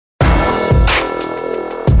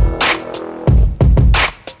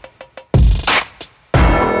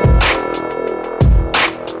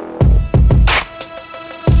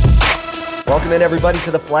Welcome in, everybody,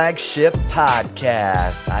 to the Flagship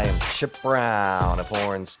Podcast. I am Chip Brown of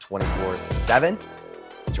Horns 24/7,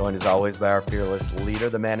 joined as always by our fearless leader,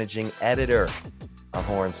 the managing editor of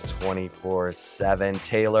Horns 24/7,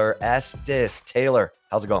 Taylor Estes. Taylor,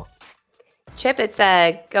 how's it going? Chip, it's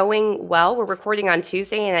going well. We're recording on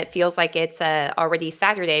Tuesday, and it feels like it's already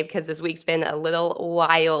Saturday because this week's been a little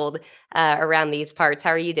wild around these parts.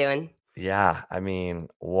 How are you doing? Yeah, I mean,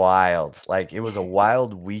 wild. Like, it was a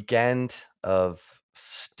wild weekend of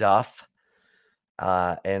stuff,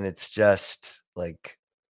 and it's just, like,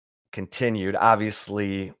 continued,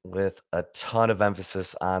 obviously, with a ton of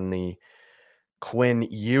emphasis on the Quinn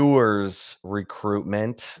Ewers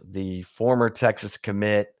recruitment, the former Texas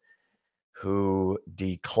commit who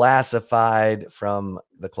declassified from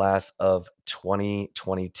the class of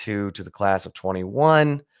 2022 to the class of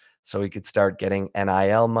 21 so he could start getting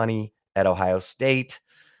NIL money at Ohio State,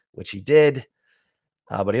 which he did.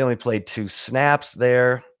 But he only played 2 snaps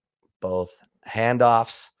there, both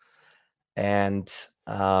handoffs. And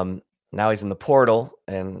now he's in the portal,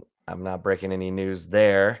 and I'm not breaking any news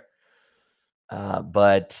there.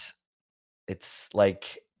 But it's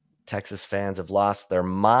like Texas fans have lost their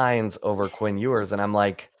minds over Quinn Ewers, and I'm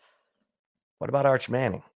like, what about Arch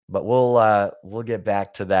Manning? But we'll get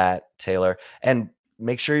back to that, Taylor, and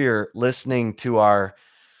make sure you're listening to our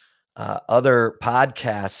other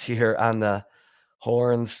podcasts here on the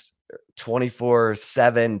Horns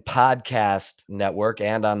 24/7 podcast network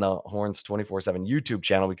and on the Horns 24/7 YouTube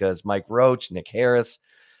channel, because Mike Roach, Nick Harris,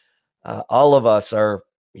 all of us are,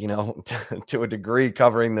 to a degree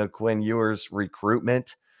covering the Quinn Ewers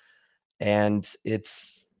recruitment. And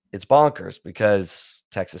it's bonkers because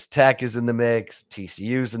Texas Tech is in the mix,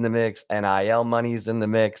 TCU's in the mix, NIL money's in the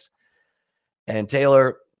mix. And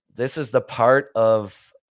Taylor, this is the part of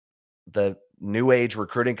the new age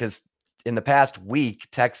recruiting, because in the past week,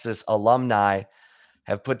 Texas alumni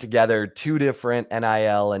have put together 2 different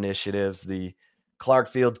NIL initiatives, the Clark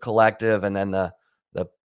Field Collective and then the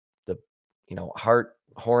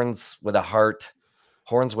Horns with Heart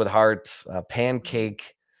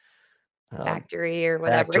pancake Factory or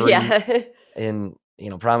whatever. factory Yeah. in,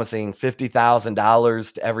 promising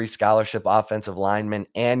 $50,000 to every scholarship offensive lineman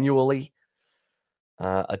annually,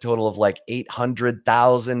 a total of like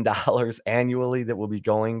 $800,000 annually that will be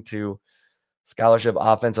going to scholarship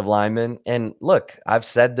offensive linemen. And look, I've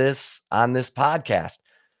said this on this podcast.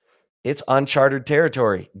 It's uncharted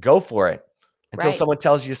territory. Go for it until Right. someone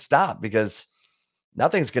tells you stop, because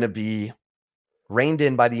nothing's going to be reined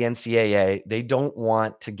in by the NCAA. They don't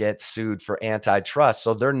want to get sued for antitrust.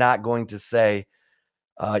 So they're not going to say,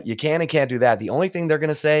 you can and can't do that. The only thing they're going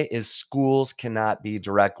to say is schools cannot be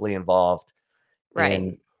directly involved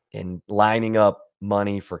Right. in lining up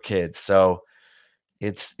money for kids. So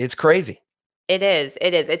it's crazy. It is.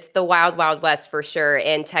 It is. It's the wild, wild west for sure.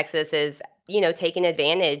 And Texas is, taking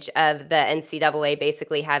advantage of the NCAA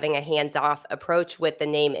basically having a hands-off approach with the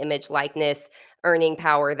name, image, likeness, earning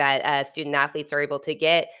power that student athletes are able to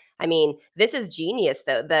get. I mean, this is genius,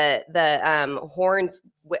 though. The Horns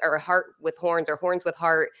or Heart with Horns or Horns with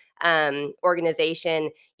Heart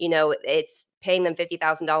organization, it's paying them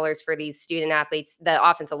 $50,000 for these student athletes, the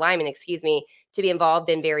offensive linemen, excuse me, to be involved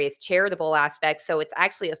in various charitable aspects. So it's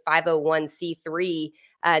actually a 501c3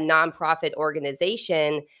 nonprofit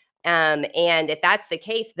organization. And if that's the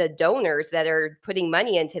case, the donors that are putting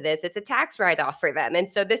money into this, it's a tax write-off for them. And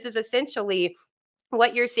so this is essentially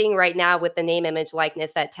what you're seeing right now with the name, image,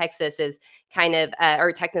 likeness that Texas is kind of,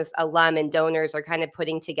 or Texas alum and donors are kind of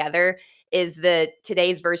putting together, is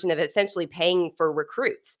today's version of essentially paying for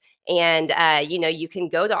recruits. And, you can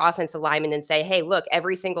go to offensive linemen and say, hey, look,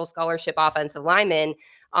 every single scholarship offensive lineman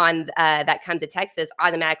on that come to Texas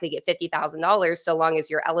automatically get $50,000 so long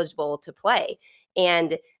as you're eligible to play.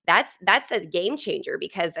 And that's a game changer,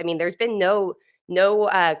 because, I mean, there's been no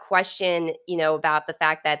question, about the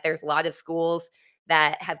fact that there's a lot of schools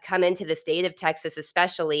that have come into the state of Texas,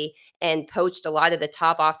 especially, and poached a lot of the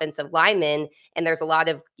top offensive linemen. And there's a lot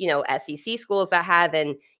of, SEC schools that have,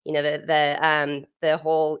 and, the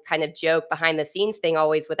whole kind of joke behind the scenes thing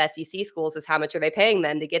always with SEC schools is how much are they paying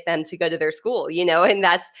them to get them to go to their school, and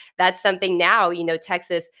that's something now,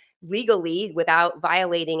 Texas legally, without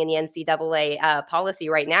violating any NCAA policy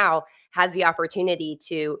right now, has the opportunity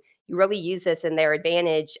to really use this in their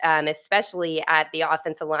advantage, especially at the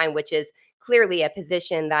offensive line, which is clearly a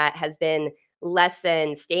position that has been less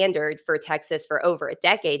than standard for Texas for over a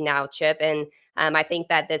decade now, Chip. And I think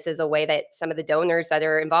that this is a way that some of the donors that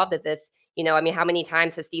are involved with this, I mean, how many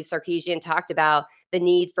times has Steve Sarkisian talked about the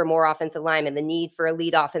need for more offensive linemen, the need for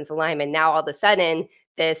elite offensive linemen? Now all of a sudden,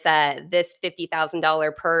 this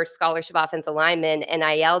 $50,000 per scholarship offensive lineman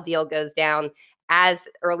NIL deal goes down as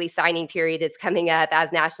early signing period is coming up,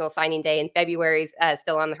 as National Signing Day in February is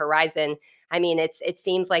still on the horizon. I mean, it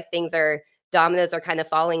seems like dominoes are kind of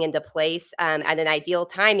falling into place at an ideal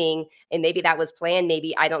timing, and maybe that was planned.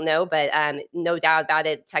 Maybe I don't know, but no doubt about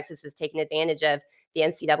it, Texas is taking advantage of the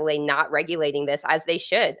NCAA not regulating this as they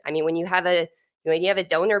should. I mean, when you have a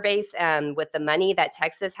donor base with the money that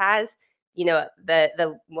Texas has,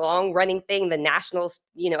 the long running thing, the national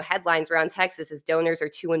headlines around Texas is donors are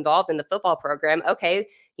too involved in the football program. Okay,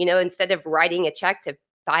 instead of writing a check to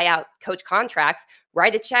buy out coach contracts,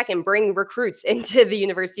 write a check and bring recruits into the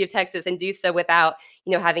University of Texas and do so without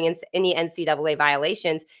having any NCAA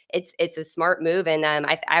violations. It's a smart move, and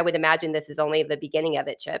I would imagine this is only the beginning of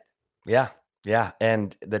it, Chip. Yeah, yeah,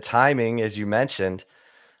 and the timing, as you mentioned,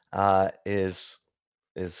 is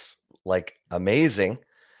like amazing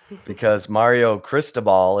because Mario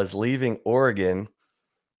Cristobal is leaving Oregon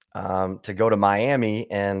to go to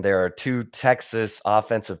Miami, and there are two Texas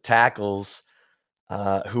offensive tackles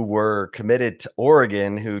who were committed to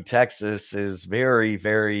Oregon, who Texas is very,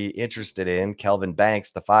 very interested in. Kelvin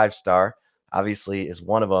Banks, the 5-star, obviously is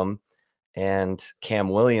one of them, and Cam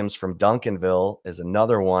Williams from Duncanville is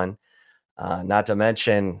another one. Not to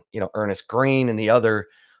mention, Ernest Green and the other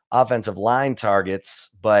offensive line targets.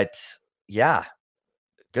 But yeah,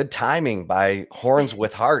 good timing by Horns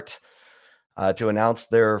with Heart to announce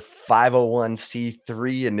their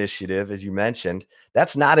 501c3 initiative, as you mentioned.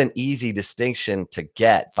 That's not an easy distinction to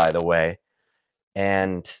get, by the way.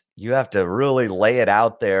 And you have to really lay it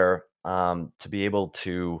out there to be able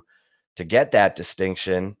to get that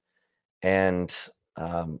distinction. And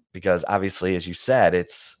because obviously, as you said,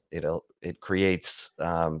 it creates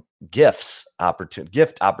gift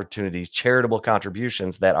opportunities, charitable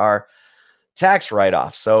contributions that are tax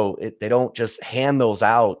write-offs. So they don't just hand those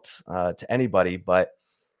out to anybody, but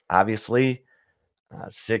obviously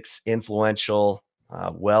 6 influential,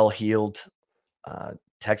 well-heeled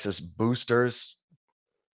Texas boosters,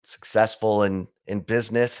 successful in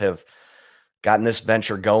business, have gotten this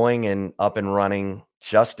venture going and up and running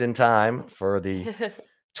just in time for the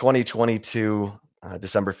 2022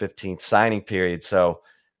 December 15th signing period. So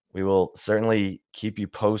we will certainly keep you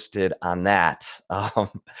posted on that.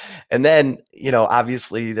 And then,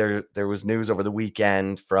 obviously there was news over the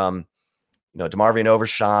weekend from, DeMarvion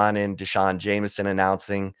Overshawn and Deshaun Jameson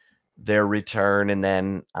announcing their return. And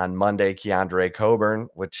then on Monday, Keandre Coburn,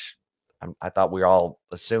 which I thought we all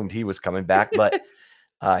assumed he was coming back, but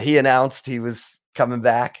he announced he was coming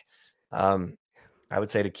back. I would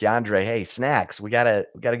say to Keandre, hey, Snacks, we gotta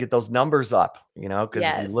get those numbers up, because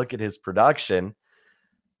if you Yes. look at his production's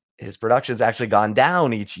actually gone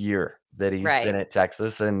down each year that he's been Right. at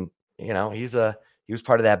Texas. And, he was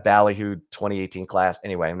part of that ballyhoo 2018 class.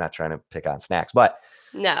 Anyway, I'm not trying to pick on Snacks, but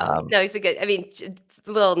No, he's a good. I mean,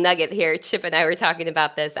 little nugget here. Chip and I were talking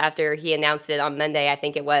about this after he announced it on Monday, I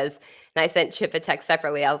think it was, and I sent Chip a text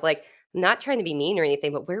separately. I was like, I'm not trying to be mean or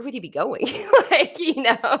anything, but where would he be going? Like,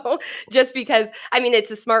 just because. I mean,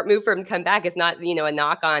 it's a smart move for him to come back. It's not, a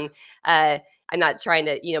knock on. I'm not trying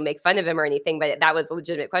to, make fun of him or anything, but that was a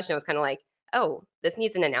legitimate question. I was kind of like, oh, this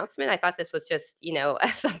needs an announcement. I thought this was just,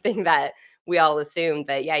 something that we all assumed.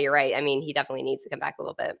 But yeah, you're right. I mean, he definitely needs to come back a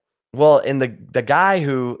little bit. well, and the guy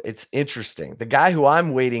who, it's interesting, the guy who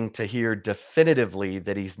I'm waiting to hear definitively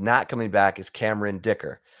that he's not coming back is Cameron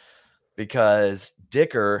Dicker, because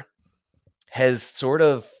Dicker has sort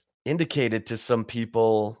of indicated to some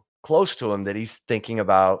people close to him that he's thinking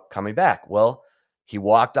about coming back. Well, he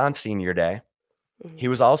walked on senior day. He Mhm.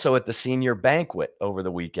 was also at the senior banquet over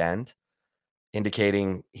the weekend,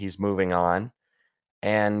 indicating he's moving on.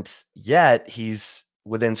 And yet he's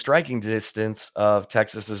within striking distance of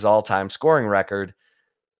Texas's all-time scoring record,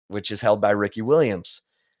 which is held by Ricky Williams.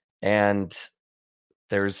 And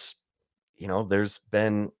there's, there's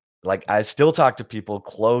been, like, I still talk to people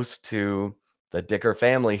close to the Dicker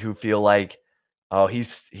family who feel like, oh,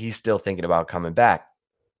 he's still thinking about coming back.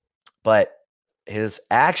 But his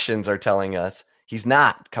actions are telling us he's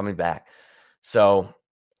not coming back. So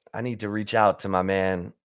I need to reach out to my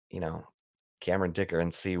man, Cameron Dicker,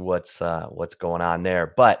 and see what's going on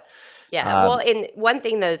there. But Yeah, well, um, and one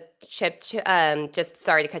thing though, Chip, just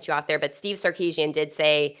sorry to cut you off there, but Steve Sarkisian did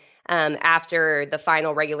say after the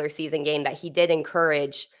final regular season game that he did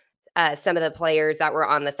encourage some of the players that were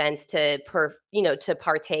on the fence to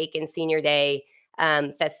partake in senior day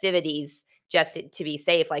festivities just to be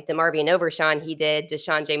safe. Like DeMarvion Overshawn, he did.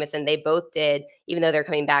 Deshaun Jameson, they both did, even though they're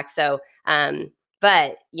coming back. So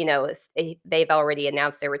But, they've already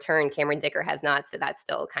announced their return. Cameron Dicker has not, so that's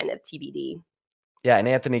still kind of TBD. Yeah, and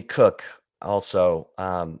Anthony Cook also,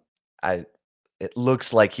 I it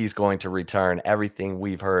looks like he's going to return. Everything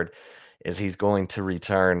we've heard is he's going to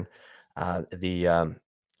return. The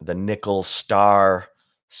nickel starter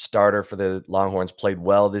for the Longhorns played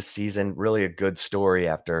well this season. Really a good story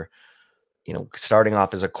after, starting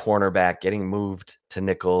off as a cornerback, getting moved to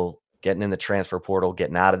nickel, getting in the transfer portal,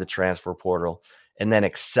 getting out of the transfer portal, and then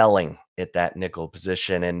excelling at that nickel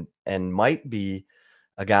position, and might be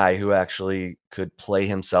a guy who actually could play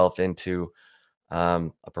himself into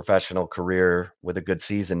a professional career with a good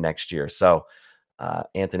season next year. So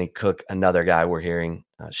Anthony Cook, another guy we're hearing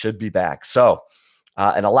should be back. So,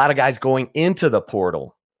 and a lot of guys going into the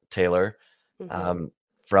portal, Taylor, Hmm.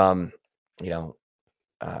 from,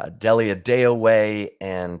 Delia Dayaway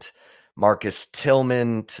and Marcus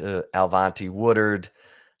Tillman to Alvanti Woodard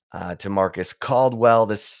to Marcus Caldwell,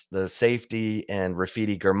 the safety, and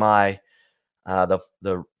Rafidi Girmay,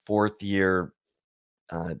 the fourth year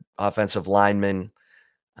offensive lineman,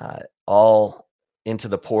 all into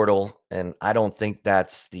the portal. And I don't think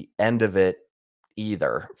that's the end of it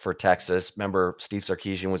either for Texas. Remember, Steve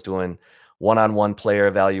Sarkisian was doing one-on-one player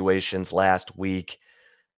evaluations last week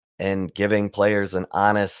and giving players an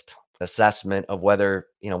honest assessment of whether,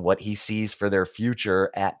 what he sees for their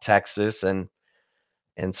future at Texas. And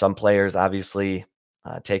some players obviously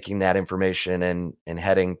taking that information and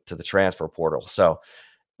heading to the transfer portal. So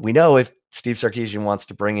we know if Steve Sarkisian wants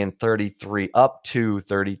to bring in up to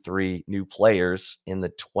 33 new players in the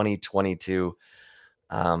 2022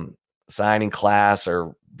 signing class,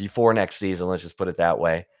 or before next season, let's just put it that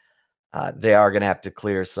way, they are going to have to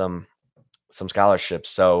clear some scholarships.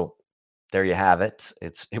 So there you have it.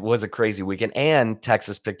 It was a crazy weekend, and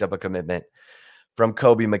Texas picked up a commitment from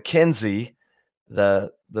Kobe McKenzie,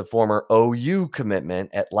 the former OU commitment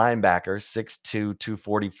at linebacker, 6'2",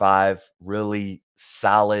 245, really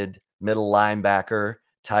solid middle linebacker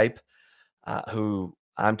type, who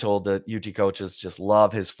I'm told the UT coaches just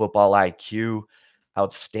love his football IQ,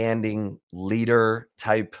 outstanding leader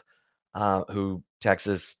type, who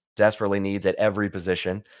Texas desperately needs at every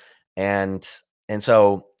position. And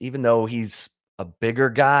so even though he's a bigger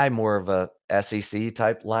guy, more of a SEC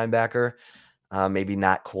type linebacker, maybe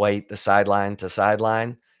not quite the sideline to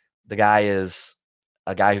sideline, the guy is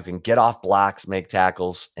a guy who can get off blocks, make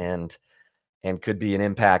tackles, and could be an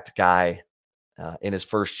impact guy in his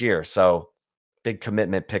first year. So big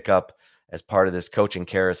commitment pickup as part of this coaching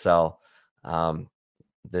carousel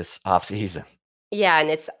this offseason. Yeah, and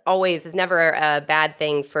it's never a bad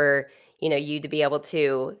thing for, you to be able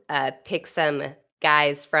to pick some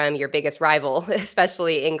guys from your biggest rival,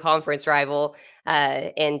 especially in conference rival,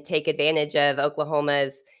 and take advantage of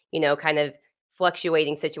Oklahoma's, kind of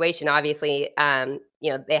fluctuating situation. Obviously,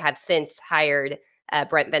 they have since hired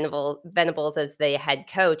Brent Venables as the head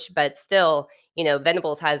coach, but still,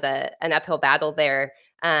 Venables has an uphill battle there,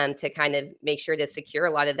 to kind of make sure to secure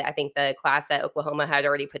a lot of I think the class that Oklahoma had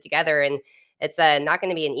already put together. And it's not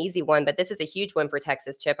going to be an easy one, but this is a huge one for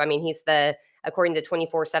Texas, Chip. I mean, according to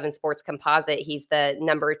 24/7 Sports Composite, he's the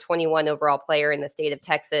number 21 overall player in the state of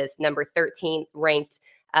Texas, number 13th ranked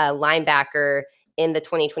linebacker in the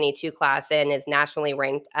 2022 class, and is nationally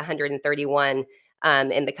ranked 131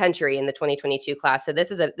 in the country in the 2022 class. So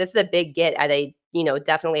this is a big get at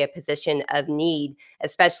definitely a position of need,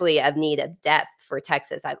 especially of need of depth for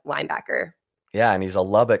Texas at linebacker. Yeah, and he's a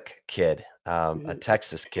Lubbock kid, a Mhm.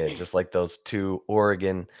 Texas kid, just like those two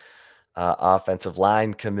Oregon offensive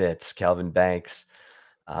line commits, Calvin Banks,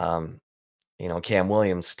 um, Cam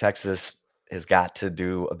Williams. Texas has got to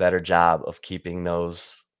do a better job of keeping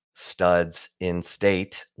those studs in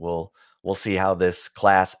state. We'll see how this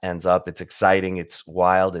class ends up. It's exciting. It's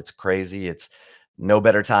wild. It's crazy. It's no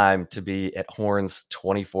better time to be at Horns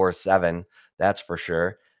 24/7. That's for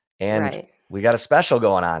sure. And Right. we got a special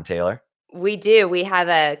going on, Taylor. We do.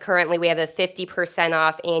 Currently we have a 50%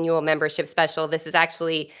 off annual membership special. This is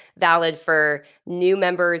actually valid for new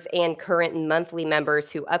members and current and monthly members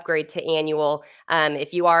who upgrade to annual.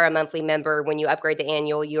 If you are a monthly member, when you upgrade to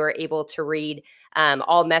annual, you are able to read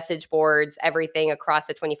all message boards, everything across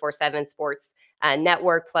the 24/7 Sports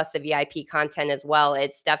network, plus the VIP content as well.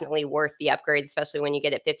 It's definitely worth the upgrade, especially when you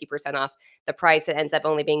get it 50% off the price. It ends up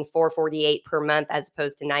only being $448 per month as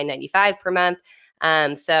opposed to $995 per month.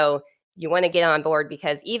 So you want to get on board,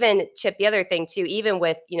 because even Chip, the other thing too, even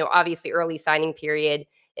with, obviously early signing period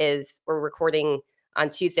we're recording on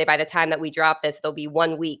Tuesday. By the time that we drop this, there'll be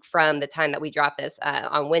 1 week from the time that we drop this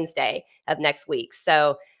on Wednesday of next week.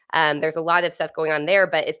 So there's a lot of stuff going on there,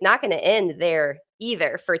 but it's not going to end there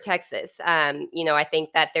either for Texas. I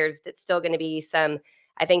think that there's still going to be some.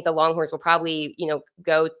 I think the Longhorns will probably,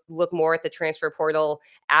 go look more at the transfer portal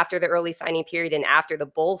after the early signing period and after the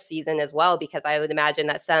bowl season as well, because I would imagine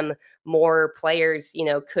that some more players,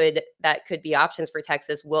 could be options for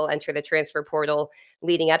Texas will enter the transfer portal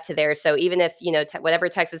leading up to there. So even if, whatever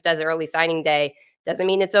Texas does early signing day doesn't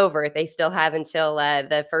mean it's over. They still have until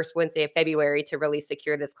the first Wednesday of February to really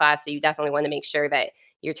secure this class. So you definitely want to make sure that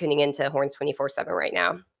you're tuning into Horns 24/7 right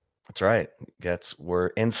now. That's right. That's where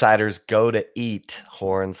insiders go to eat,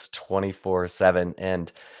 Horns 24/7.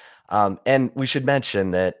 And we should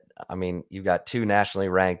mention that, I mean, you've got two nationally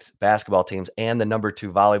ranked basketball teams and the number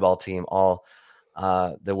 2 volleyball team all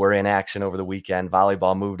that were in action over the weekend.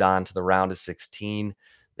 Volleyball moved on to the round of 16.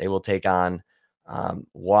 They will take on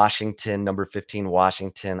Washington, number 15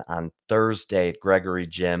 Washington, on Thursday at Gregory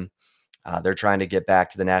Gym. They're trying to get back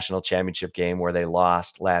to the national championship game where they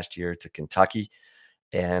lost last year to Kentucky.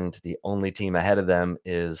 And the only team ahead of them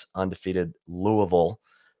is undefeated Louisville.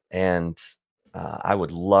 And I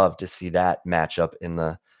would love to see that matchup in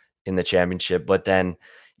the championship. But then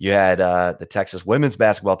you had the Texas women's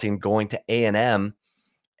basketball team going to A&M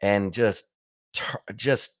and just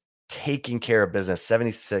taking care of business,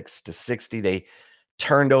 76-60. They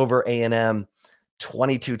turned over A&M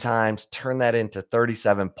 22 times, turned that into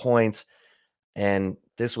 37 points. And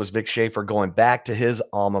this was Vic Schaefer going back to his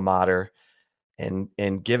alma mater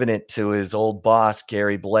and giving it to his old boss,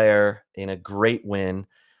 Gary Blair, in a great win.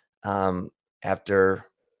 After,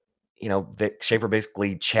 Vic Schaefer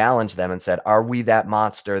basically challenged them and said, "Are we that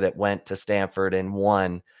monster that went to Stanford and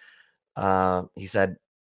won?" He said,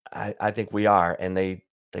 I think we are. And they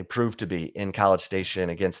proved to be in College Station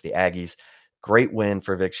against the Aggies. Great win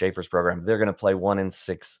for Vic Schaefer's program. They're going to play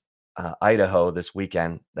 1-6 Idaho this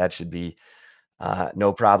weekend. That should be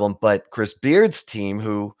no problem. But Chris Beard's team,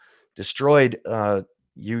 who destroyed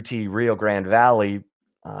UT Rio Grande Valley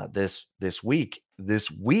this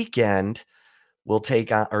weekend, will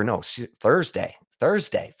take on, or no, Thursday,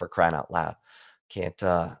 for crying out loud. Can't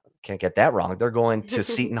get that wrong. They're going to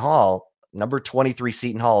Seton Hall, number 23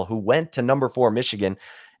 Seton Hall, who went to number 4 Michigan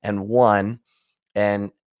and won, and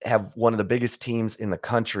have one of the biggest teams in the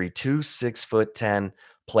country, 2 6'10"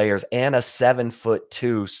 players and a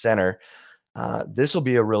 7'2" center. This will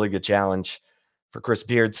be a really good challenge for Chris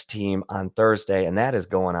Beard's team on Thursday, and that is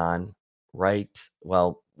going on the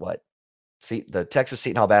Texas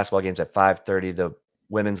Seton Hall basketball game's at 5:30. The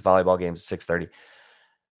women's volleyball game is 6:30.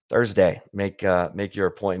 Thursday, make your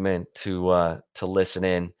appointment to listen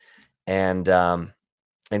in, and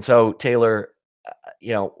so Taylor,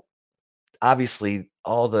 obviously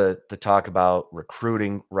all the talk about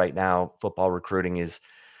recruiting right now, football recruiting is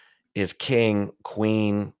king,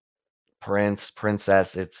 queen, prince,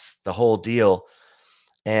 princess. It's the whole deal.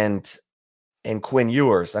 And Quinn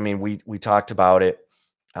Ewers, I mean, we talked about it.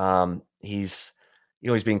 He's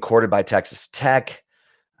being courted by Texas Tech.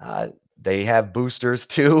 They have boosters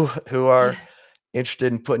too, who are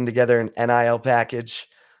interested in putting together an NIL package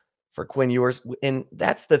for Quinn Ewers. And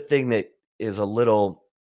that's the thing that is a little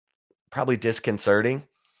probably disconcerting,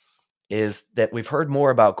 is that we've heard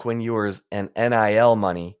more about Quinn Ewers and NIL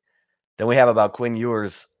money than we have about Quinn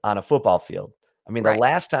Ewers on a football field. I mean, Right. The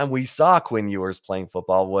last time we saw Quinn Ewers playing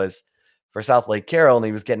football was for Southlake Carroll, and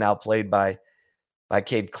he was getting outplayed by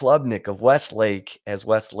Cade Klubnik of Westlake, as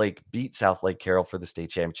Westlake beat Southlake Carroll for the state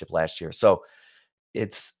championship last year. So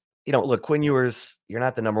it's, look, Quinn Ewers, you're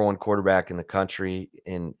not the number 1 quarterback in the country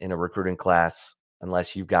in a recruiting class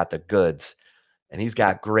unless you've got the goods, and he's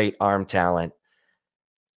got great arm talent.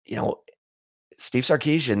 Steve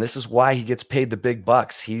Sarkisian, this is why he gets paid the big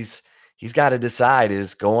bucks. He's got to decide,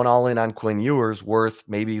 is going all in on Quinn Ewers worth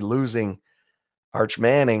maybe losing Arch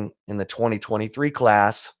Manning in the 2023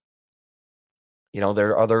 class? There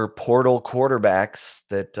are other portal quarterbacks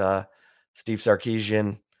that Steve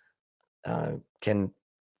Sarkisian can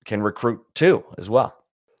recruit too as well.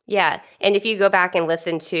 Yeah, and if you go back and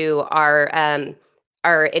listen to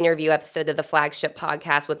our interview episode of the flagship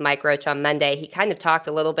podcast with Mike Roach on Monday, he kind of talked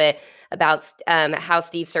a little bit about how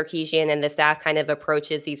Steve Sarkisian and the staff kind of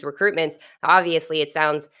approaches these recruitments. Obviously, it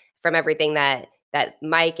sounds from everything that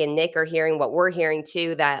Mike and Nick are hearing, what we're hearing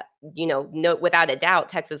too, that, no, without a doubt,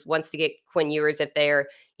 Texas wants to get Quinn Ewers if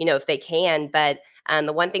they can. But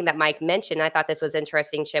the one thing that Mike mentioned, I thought this was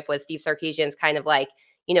interesting, Chip, was Steve Sarkisian's kind of like,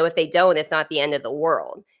 if they don't, it's not the end of the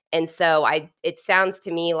world. And so it sounds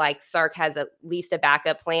to me like Sark has at least a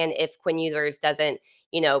backup plan if Quinn Ewers doesn't,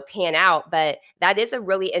 pan out. But that is a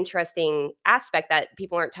really interesting aspect that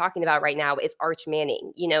people aren't talking about right now is Arch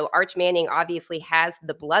Manning. Arch Manning obviously has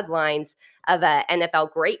the bloodlines of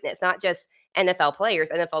NFL greatness, not just NFL players,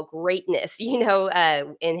 NFL greatness,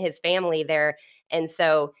 in his family there. And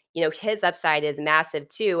so, his upside is massive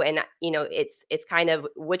too. And, it's kind of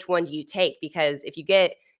which one do you take? Because if you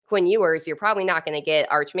get Quinn Ewers, you're probably not going to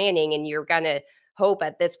get Arch Manning, and you're going to hope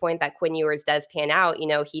at this point that Quinn Ewers does pan out.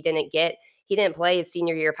 He didn't play his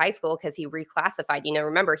senior year of high school because he reclassified.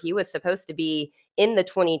 Remember, he was supposed to be in the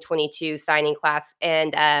 2022 signing class.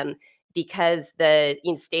 And because the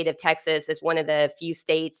state of Texas is one of the few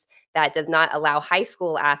states that does not allow high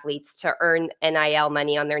school athletes to earn NIL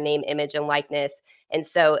money on their name, image, and likeness. And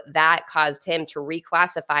so that caused him to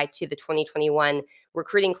reclassify to the 2021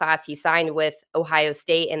 recruiting class. He signed with Ohio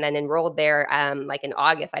State and then enrolled there like in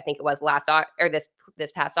August, I think it was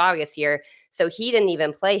this past August here. So he didn't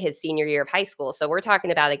even play his senior year of high school. So we're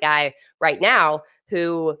talking about a guy right now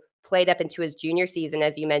who played up into his junior season,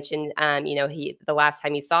 as you mentioned. The last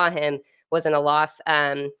time you saw him was in a loss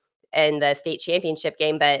in the state championship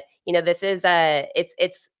game. But this is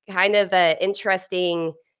it's kind of an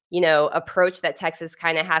interesting approach that Texas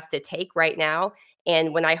kind of has to take right now.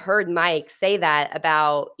 And when I heard Mike say that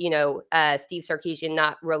about Steve Sarkisian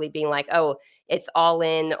not really being like, oh, it's all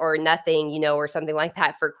in or nothing, or something like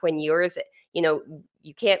that for Quinn Ewers,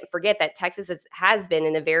 you can't forget that Texas has been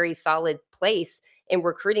in a very solid place in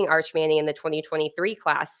recruiting Arch Manning in the 2023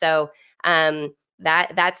 class. So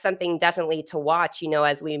that's something definitely to watch,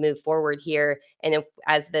 as we move forward here and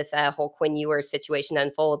as this whole Quinn Ewers situation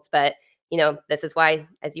unfolds. But this is why,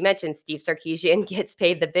 as you mentioned, Steve Sarkisian gets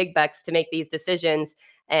paid the big bucks to make these decisions.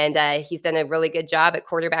 And he's done a really good job at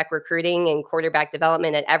quarterback recruiting and quarterback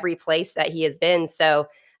development at every place that he has been. So,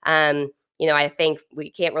 I think we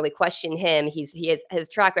can't really question him. His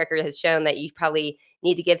track record has shown that you probably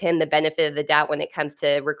need to give him the benefit of the doubt when it comes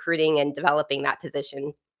to recruiting and developing that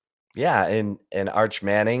position. Yeah, and Arch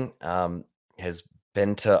Manning has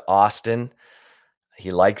been to Austin.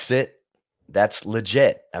 He likes it. That's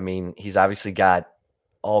legit. I mean, he's obviously got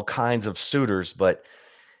all kinds of suitors, but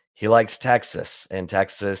he likes Texas, and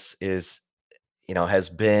Texas has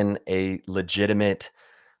been a legitimate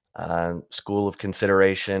school of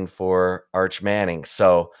consideration for Arch Manning.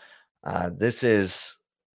 So this is,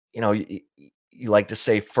 you like to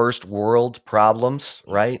say first world problems,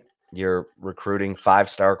 right? You're recruiting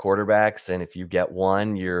 5-star quarterbacks, and if you get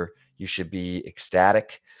one, you should be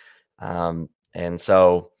ecstatic. And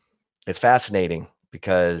so it's fascinating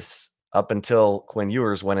because up until Quinn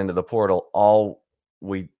Ewers went into the portal, all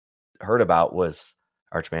we heard about was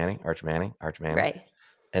Arch Manning, Arch Manning, Arch Manning. Right.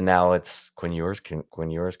 And now it's Quinn Ewers, Quinn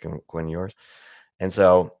Ewers, Quinn Ewers. And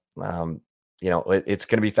so, it's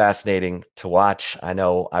going to be fascinating to watch. I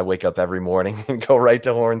know I wake up every morning and go right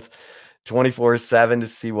to Horns 24/7 to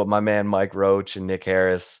see what my man Mike Roach and Nick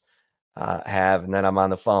Harris have. And then I'm on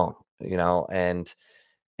the phone, and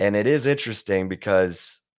it is interesting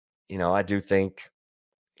because, I do think,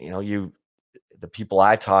 the people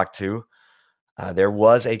I talk to, there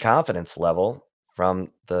was a confidence level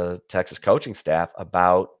from the Texas coaching staff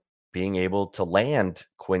about being able to land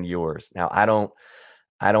Quinn Ewers. Now, I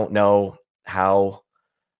don't know how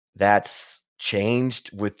that's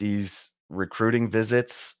changed with these recruiting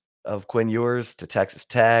visits of Quinn Ewers to Texas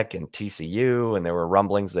Tech and TCU, and there were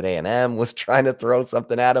rumblings that A&M was trying to throw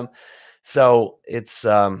something at him. So it's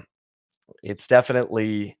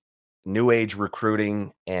definitely new age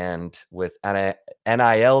recruiting, and with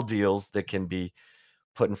NIL deals that can be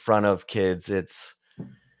put in front of kids, it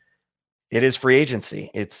is free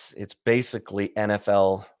agency. It's basically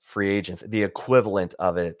NFL free agents, the equivalent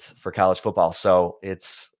of it for college football. So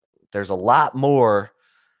there's a lot more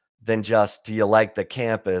than just, do you like the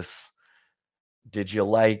campus? Did you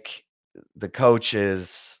like the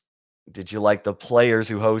coaches? Did you like the players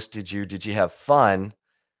who hosted you? Did you have fun?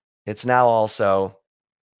 It's now also,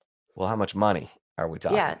 well, how much money are we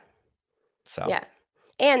talking? Yeah. So Yeah.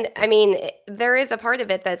 And I mean, there is a part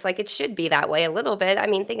of it that's like it should be that way a little bit. I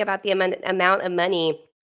mean, think about the amount of money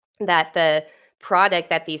that the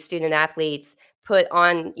product that these student athletes put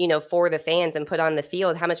on, for the fans and put on the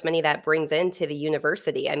field, how much money that brings into the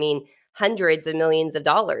university. I mean, hundreds of millions of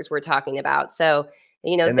dollars we're talking about. So,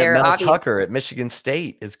 and then they're Mel obvious. Tucker at Michigan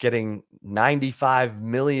State is getting $95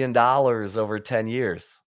 million over 10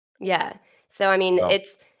 years. Yeah. So I mean, So,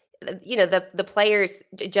 it's the players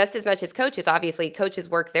just as much as coaches. Obviously, coaches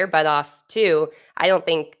work their butt off too. I don't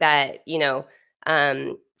think that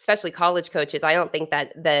especially college coaches. I don't think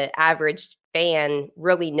that the average fan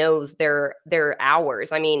really knows their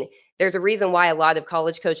hours. I mean, there's a reason why a lot of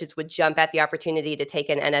college coaches would jump at the opportunity to take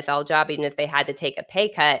an NFL job, even if they had to take a pay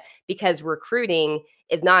cut, because recruiting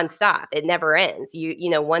is nonstop. It never ends.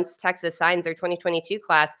 Once Texas signs their 2022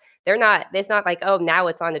 class, it's not like, oh, now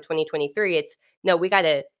it's on to 2023. It's no, we got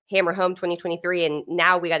to hammer home 2023, and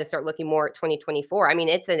now we got to start looking more at 2024. I mean,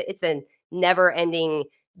 it's a never ending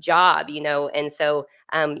job, and so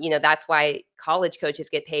that's why college coaches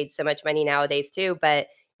get paid so much money nowadays too. But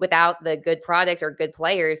without the good product or good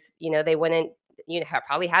players, they wouldn't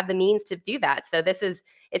probably have the means to do that. So it's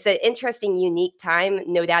an interesting, unique time,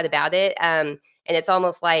 no doubt about it. And it's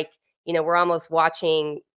almost like we're almost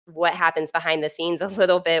watching what happens behind the scenes a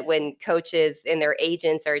little bit when coaches and their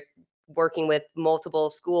agents are working with multiple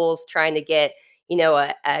schools trying to get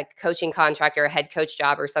a coaching contract or a head coach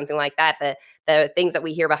job or something like that. The things that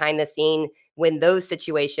we hear behind the scene when those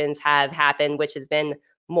situations have happened, which has been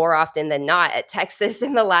more often than not at Texas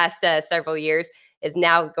in the last several years, is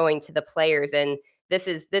now going to the players. And this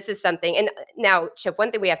is something. And now, Chip,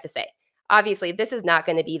 one thing we have to say, obviously, this is not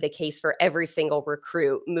going to be the case for every single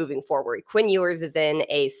recruit moving forward. Quinn Ewers is in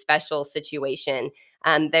a special situation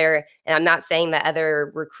there. And I'm not saying that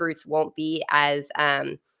other recruits won't be as,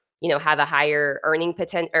 have a higher earning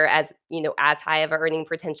potential, or as high of an earning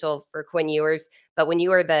potential for Quinn Ewers. But when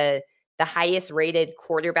you are the highest rated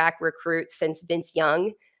quarterback recruit since Vince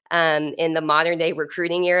Young in the modern day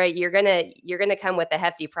recruiting era, you're gonna come with a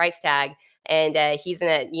hefty price tag. And he's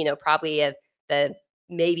in probably the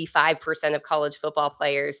maybe 5% of college football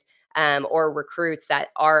players or recruits that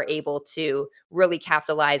are able to really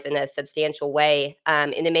capitalize in a substantial way.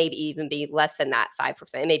 And it may even be less than that 5%.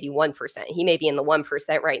 It may be 1%. He may be in the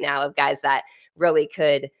 1% right now of guys that really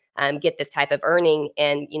could get this type of earning.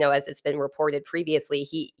 And, as it's been reported previously,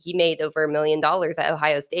 he made over $1 million at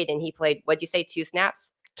Ohio State, and he played, what'd you say, 2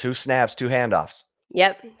 snaps? 2 snaps, 2 handoffs.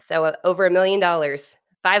 Yep. So over $1 million.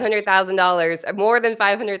 $500,000, more than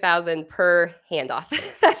 500,000 per handoff.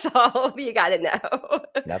 That's all you got to know.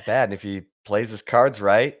 Not bad. And if he plays his cards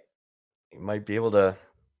right, he might be able to.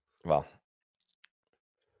 Well,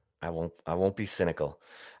 I won't be cynical.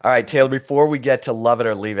 All right, Taylor. Before we get to love it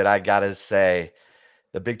or leave it, I gotta say,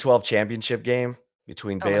 the Big 12 championship game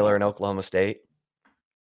between Baylor and Oklahoma State.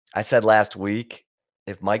 I said last week,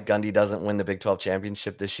 if Mike Gundy doesn't win the Big 12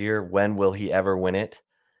 championship this year, when will he ever win it?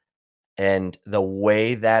 And the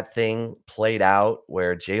way that thing played out,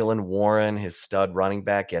 where Jaylen Warren, his stud running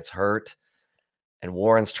back, gets hurt, and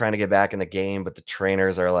Warren's trying to get back in the game, but the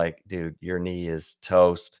trainers are like, dude, your knee is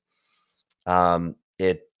toast. If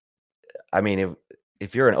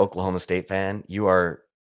you're an Oklahoma State fan, you are,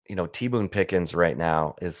 T. Boone Pickens right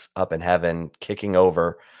now is up in heaven, kicking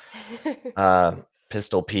over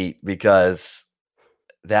Pistol Pete, because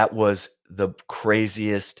that was the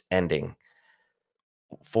craziest ending.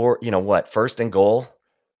 For first and goal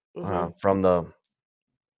from the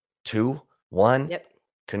 2-1. Yep.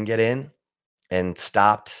 Couldn't get in, and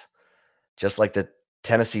stopped, just like the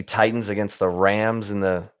Tennessee Titans against the Rams in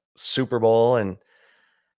the Super Bowl in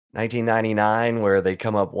 1999, where they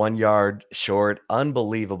come up 1 yard short.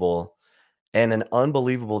 Unbelievable. And an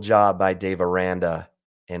unbelievable job by Dave Aranda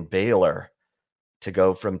and Baylor to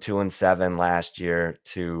go from 2-7 last year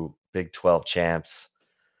to Big 12 champs.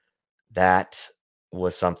 That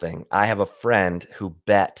was something. I have a friend who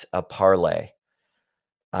bet a parlay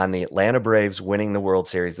on the Atlanta Braves winning the World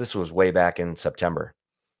Series. This was way back in September.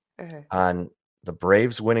 On the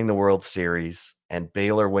Braves winning the World Series and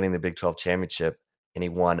Baylor winning the Big 12 championship, and he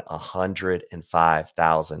won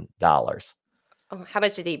 $105,000. Oh, how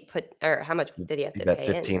much did he put, or how much did he have to bet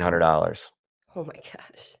pay $1,500. Oh my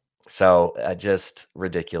gosh. So just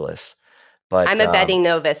ridiculous. But I'm a betting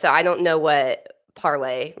novice, so I don't know what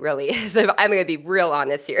parlay really is. I'm going to be real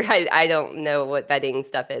honest here. I don't know what betting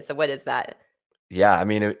stuff is. So what is that? Yeah, I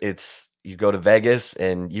mean, it's you go to Vegas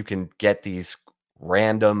and you can get these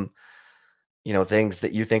random, things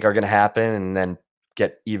that you think are going to happen, and then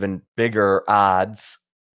get even bigger odds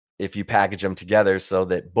if you package them together, so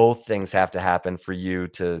that both things have to happen for you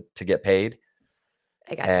to get paid.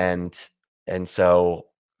 I got you. And so,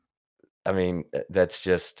 I mean, that's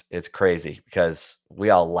just, it's crazy, because we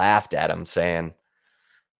all laughed at him saying,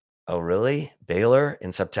 "Oh, really? Baylor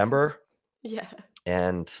in September?" Yeah.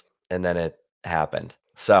 And then it happened.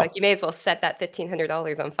 So like, you may as well set that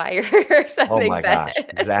 $1,500 on fire or something. Oh my gosh,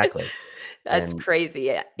 exactly. That's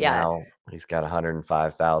crazy. Yeah. Now he's got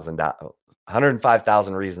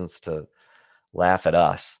 105,000 reasons to laugh at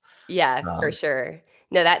us. Yeah, for sure.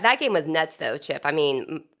 No, that game was nuts though, Chip. I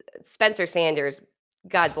mean, Spencer Sanders,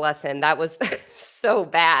 God bless him. That was so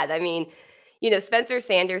bad. I mean, Spencer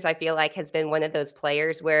Sanders, I feel like, has been one of those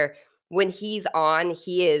players where when he's on,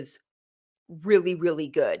 he is really, really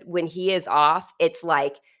good. When he is off, it's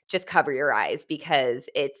like, just cover your eyes because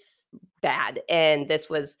it's bad. And this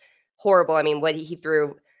was horrible. I mean, what he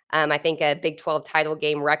threw, I think a Big 12 title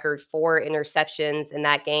game record, 4 interceptions in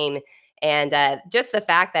that game. And just the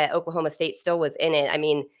fact that Oklahoma State still was in it. I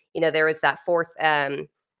mean, there was that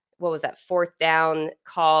what was that, fourth down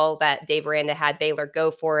call that Dave Aranda had Baylor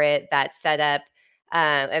go for it, that set up,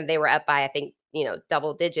 and they were up by, I think,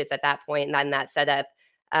 double digits at that point, and then that set up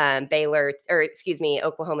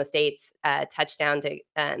Oklahoma State's touchdown to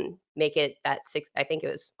make it that six. I think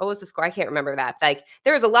it was, what was the score? I can't remember that. Like,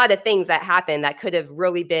 there was a lot of things that happened that could have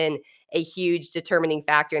really been a huge determining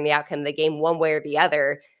factor in the outcome of the game, one way or the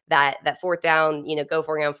other. That fourth down, go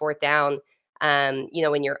for it on fourth down, in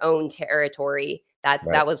your own territory. Right.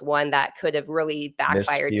 That was one that could have really Missed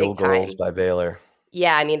backfired big field goals time. by Baylor.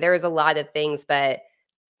 Yeah, I mean, there was a lot of things, but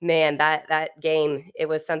man, that game, it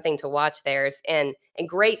was something to watch there. And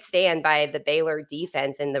great stand by the Baylor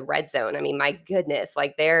defense in the red zone. I mean, my goodness,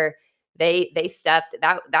 like they stuffed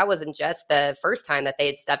that wasn't just the first time that they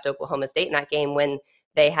had stuffed Oklahoma State in that game, when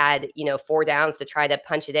they had, 4 downs to try to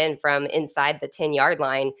punch it in from inside the 10-yard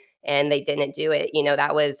line, and they didn't do it.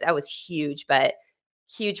 That was huge, but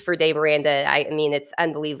huge for Dave Aranda. I mean, it's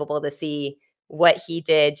unbelievable to see what he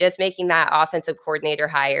did, just making that offensive coordinator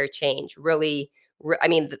hire change. Really, I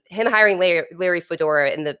mean, him hiring Larry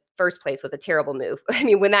Fedora in the first place was a terrible move. I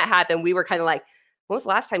mean, when that happened, we were kind of like, when was the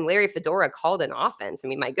last time Larry Fedora called an offense? I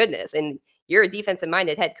mean, my goodness. And you're a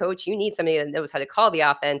defensive-minded head coach. You need somebody that knows how to call the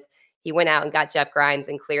offense. He went out and got Jeff Grimes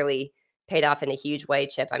and clearly paid off in a huge way,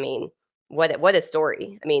 Chip. I mean, what a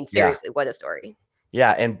story. I mean, Yeah. seriously, what a story.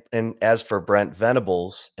 Yeah. And as for Brent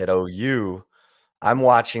Venables at OU, I'm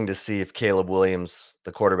watching to see if Caleb Williams,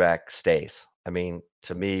 the quarterback, stays. I mean,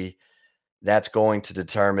 to me, that's going to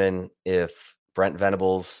determine if Brent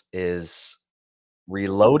Venables is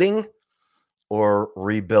reloading or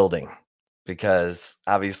rebuilding, because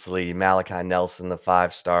obviously Malachi Nelson, the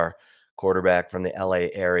 5-star quarterback from the LA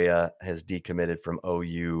area, has decommitted from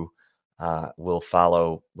OU. Will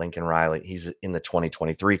follow Lincoln Riley. He's in the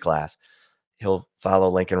 2023 class. He'll follow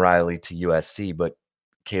Lincoln Riley to USC, but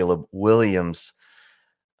Caleb Williams,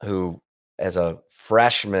 who as a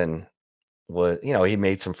freshman was, he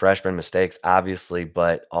made some freshman mistakes, obviously,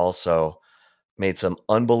 but also made some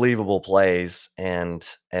unbelievable plays and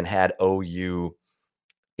had OU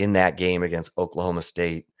in that game against Oklahoma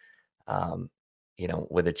State,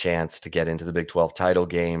 with a chance to get into the Big 12 title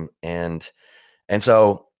game. And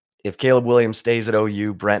so if Caleb Williams stays at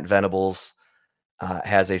OU, Brent Venables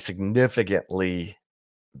has a significantly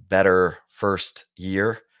better first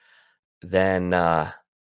year than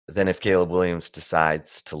if Caleb Williams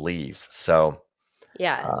decides to leave. So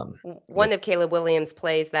Yeah. One of Caleb Williams'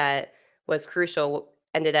 plays that was crucial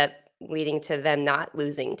ended up leading to them not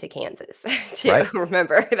losing to Kansas, too. Right.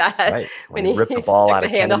 Remember that? Right. When When he ripped the he ball took out the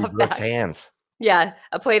of Kennedy handoff Brooks' back. hands. Yeah,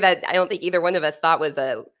 a play that I don't think either one of us thought was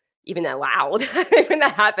even allowed. When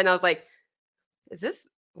that happened, I was like, "Is this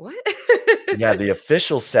what?" Yeah, the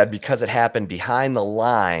official said because it happened behind the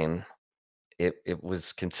line, it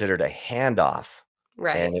was considered a handoff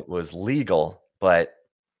Right. and it was legal. But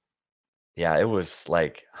yeah, it was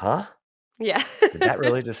like, huh? Yeah. Did that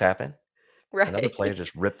really just happen? Another Right. player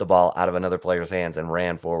just ripped the ball out of another player's hands and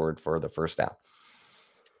ran forward for the first down.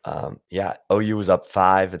 Yeah, OU was up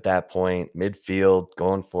 5 at that point, midfield,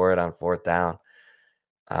 going for it on fourth down.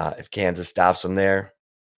 If Kansas stops them there,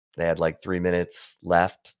 they had like 3 minutes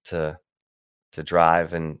left to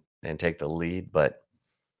drive and take the lead, but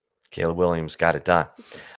Caleb Williams got it done.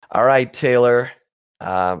 All right, Taylor,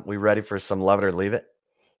 we ready for some love it or leave it?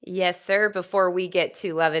 Yes, sir. Before we get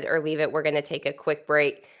to love it or leave it, we're going to take a quick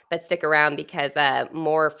break, but stick around because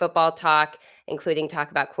more football talk, including talk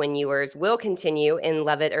about Quinn Ewers, will continue in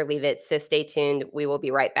love it or leave it. So stay tuned. We will be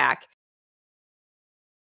right back.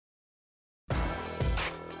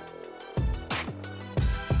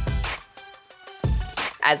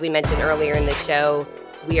 As we mentioned earlier in the show,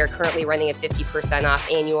 we are currently running a 50% off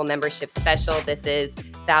annual membership special. This is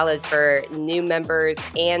valid for new members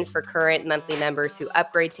and for current monthly members who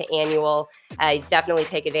upgrade to annual. Definitely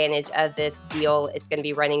take advantage of this deal. It's going to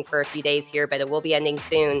be running for a few days here, but it will be ending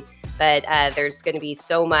soon. But there's going to be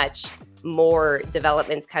so much more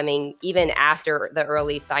developments coming even after the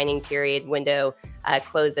early signing period window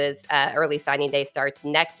closes. Early signing day starts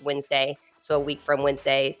next Wednesday, so a week from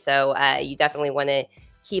Wednesday. So you definitely want to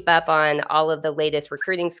keep up on all of the latest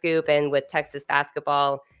recruiting scoop. And with Texas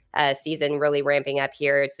basketball season really ramping up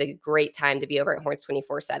here, it's a great time to be over at Horns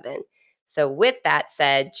 24/7. So with that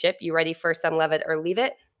said, Chip, you ready for some love it or leave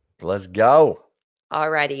it? Let's go.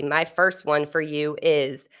 Alrighty, my first one for you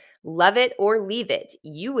is love it or leave it.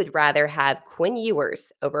 You would rather have Quinn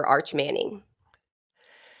Ewers over Arch Manning.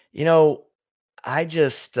 You know, I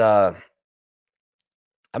just I'm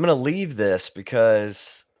going to leave this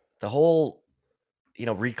because the whole,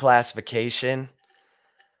 reclassification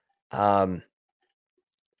um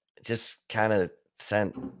just kind of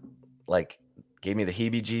sent like gave me the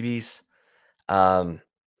heebie-jeebies. Um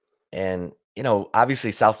and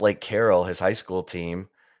obviously South Lake Carroll, his high school team.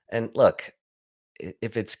 And look,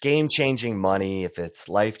 if it's game-changing money, if it's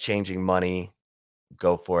life-changing money,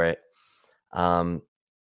 go for it. Um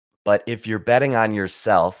but if you're betting on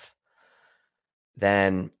yourself,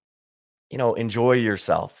 then enjoy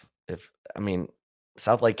yourself. If I mean,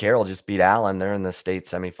 South Lake Carroll just beat Allen. They're in the state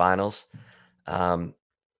semifinals. Um,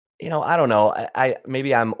 I don't know. I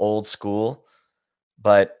maybe I'm old school,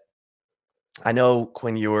 but I know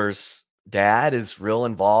Quinn Ewers' dad is real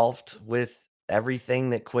involved with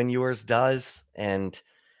everything that Quinn Ewers does, and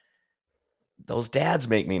those dads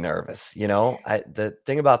make me nervous. The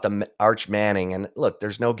thing about Arch Manning, and look,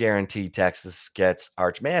 there's no guarantee Texas gets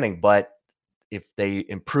Arch Manning, but if they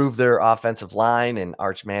improve their offensive line and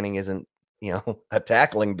Arch Manning isn't, a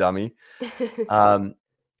tackling dummy, um,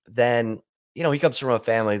 then, he comes from a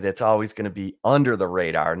family that's always going to be under the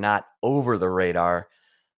radar, not over the radar,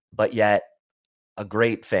 but yet a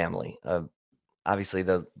great family. Obviously,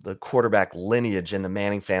 the quarterback lineage in the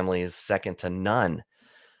Manning family is second to none.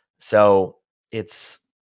 So it's,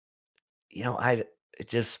 it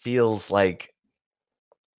just feels like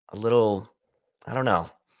a little, I don't know.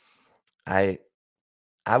 I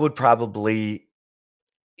I would probably,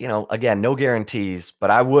 again, no guarantees, but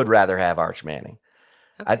I would rather have Arch Manning.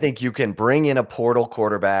 I Okay. think you can bring in a portal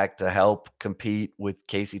quarterback to help compete with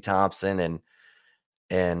Casey Thompson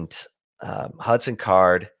and Hudson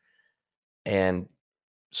Card and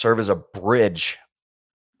serve as a bridge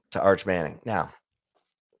to Arch Manning. Now,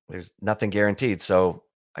 there's nothing guaranteed, so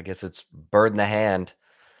I guess it's bird in the hand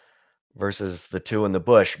versus the two in the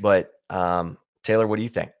bush. But Taylor, what do you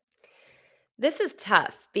think? This is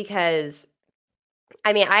tough because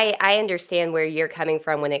I mean, I understand where you're coming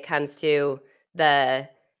from when it comes to the,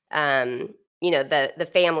 um, the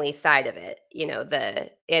family side of it.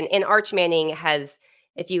 And Arch Manning has,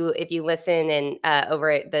 if you listen and over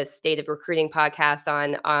at the State of Recruiting podcast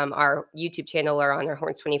on our YouTube channel or on our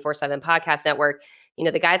Horns 24/7 podcast network,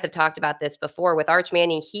 the guys have talked about this before with Arch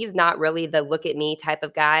Manning. He's not really the look at me type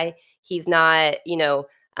of guy. He's not,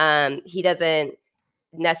 he doesn't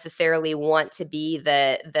necessarily want to be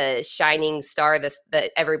the shining star that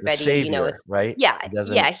The everybody savior, is. right? Yeah, He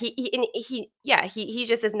doesn't yeah, he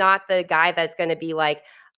just is not the guy that's going to be like,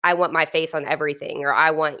 I want my face on everything, or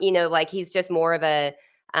I want, like, he's just more of a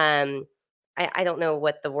um I don't know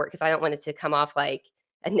what the word, because I don't want it to come off like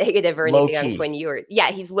a negative or low anything on key. Quinn Ewers.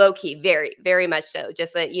 Yeah, he's low key, very very much so,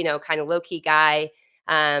 just a kind of low key guy.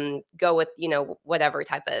 Go with whatever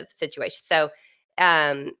type of situation. So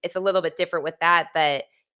it's a little bit different with that, but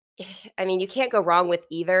I mean, you can't go wrong with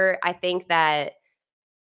either. I think that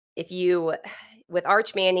if you with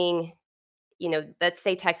Arch Manning, let's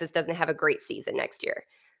say Texas doesn't have a great season next year.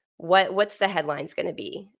 What's the headlines going to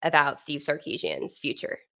be about Steve Sarkisian's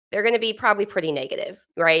future? They're going to be probably pretty negative,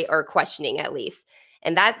 right? Or questioning at least.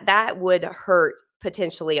 And that would hurt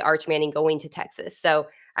potentially Arch Manning going to Texas. So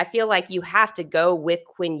I feel like you have to go with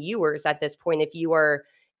Quinn Ewers at this point if you are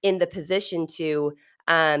in the position to,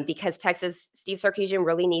 because Texas, Steve Sarkisian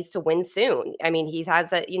really needs to win soon. I mean, he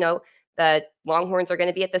has the Longhorns are going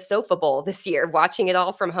to be at the Sofa Bowl this year, watching it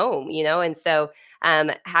all from home, and so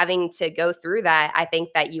having to go through that, I think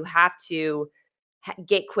that you have to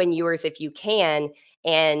get Quinn Ewers if you can.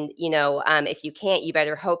 And, if you can't, you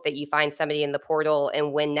better hope that you find somebody in the portal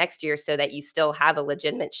and win next year so that you still have a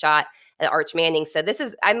legitimate shot at Arch Manning. So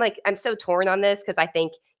I'm so torn on this because I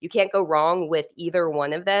think you can't go wrong with either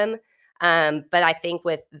one of them. But I think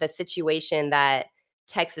with the situation that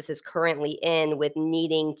Texas is currently in, with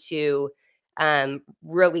needing to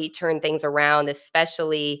really turn things around,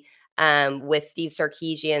 especially with Steve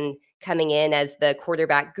Sarkisian coming in as the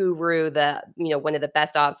quarterback guru, the one of the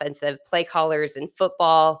best offensive play callers in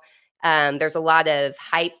football. There's a lot of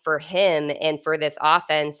hype for him and for this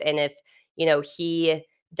offense, and if he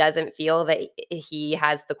doesn't feel that he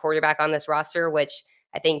has the quarterback on this roster, which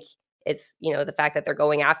I think it's the fact that they're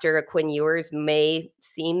going after a Quinn Ewers may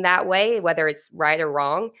seem that way, whether it's right or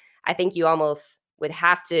wrong. I think you almost would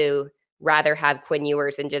have to rather have Quinn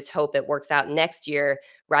Ewers and just hope it works out next year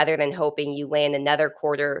rather than hoping you land another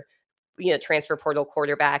transfer portal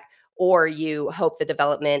quarterback, or you hope the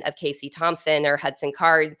development of Casey Thompson or Hudson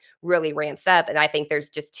Card really ramps up. And I think there's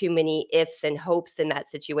just too many ifs and hopes in that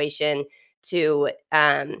situation to,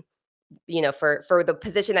 for the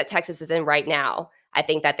position that Texas is in right now. I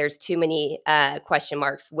think that there's too many question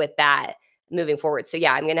marks with that moving forward. So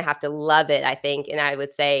yeah, I'm going to have to love it, I think. And I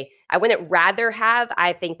would say I wouldn't rather have.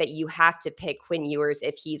 I think that you have to pick Quinn Ewers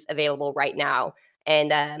if he's available right now.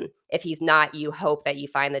 And if he's not, you hope that you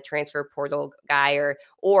find the transfer portal guy,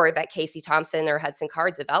 or that Casey Thompson or Hudson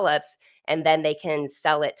Card develops, and then they can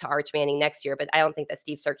sell it to Arch Manning next year. But I don't think that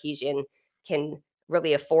Steve Sarkisian can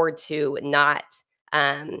really afford to not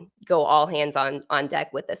go all hands on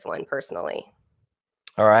deck with this one personally.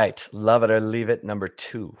 All right. Love it or leave it, number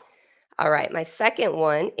 2. All right. My second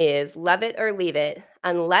one is love it or leave it.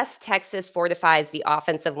 Unless Texas fortifies the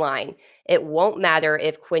offensive line, it won't matter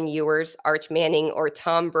if Quinn Ewers, Arch Manning, or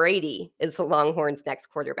Tom Brady is the Longhorns' next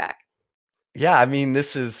quarterback. Yeah, I mean,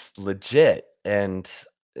 this is legit. And,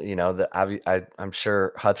 I'm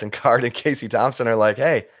sure Hudson Card and Casey Thompson are like,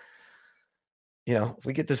 hey, if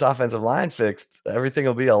we get this offensive line fixed, everything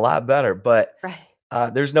will be a lot better. But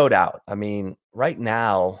Right. there's no doubt. I mean, right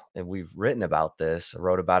now, and we've written about this, I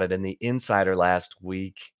wrote about it in the Insider last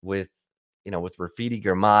week with Rafidi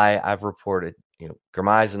Girmay. I've reported,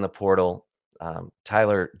 Girmay's in the portal.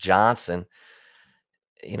 Tyler Johnson,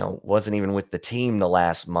 wasn't even with the team the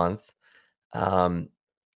last month. And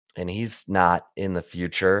he's not in the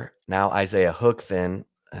future. Now Isaiah Hookfin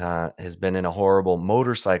has been in a horrible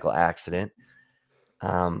motorcycle accident,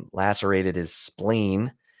 lacerated his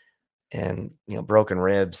spleen, and broken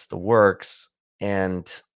ribs, the works.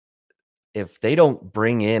 And if they don't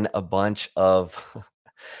bring in a bunch of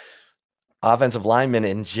offensive linemen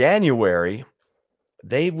in January,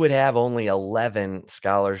 they would have only 11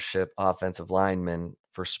 scholarship offensive linemen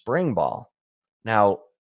for spring ball. Now,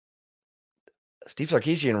 Steve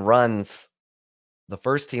Sarkisian runs the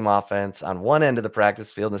first team offense on one end of the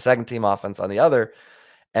practice field and the second team offense on the other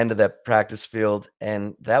end of the practice field,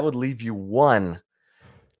 and that would leave you one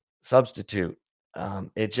substitute.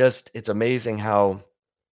 It's amazing how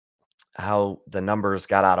the numbers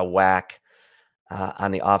got out of whack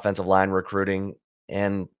on the offensive line recruiting,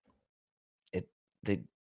 and they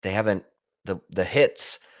haven't the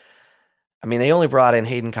hits. I mean, they only brought in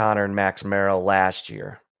Hayden Conner and Max Merrill last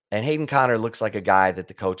year, and Hayden Conner looks like a guy that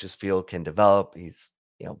the coaches feel can develop. He's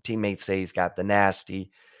teammates say he's got the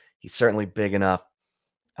nasty. He's certainly big enough,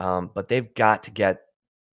 but they've got to get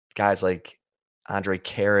guys like Andre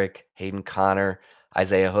Carrick, Hayden Conner,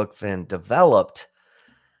 Isaiah Hookfin developed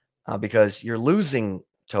because you're losing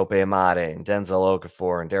Tope Amade and Denzel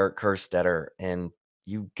Okafor and Derek Kerstetter, and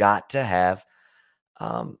you've got to have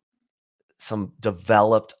some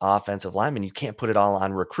developed offensive linemen. You can't put it all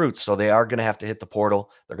on recruits, so they are going to have to hit the portal.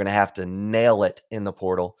 They're going to have to nail it in the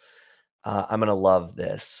portal. I'm going to love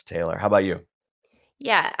this, Taylor. How about you?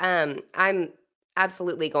 Yeah, I'm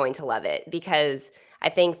absolutely going to love it because I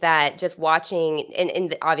think that just watching,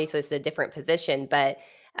 and obviously it's a different position, but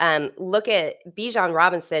look at Bijan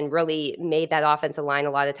Robinson really made that offensive line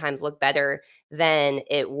a lot of times look better than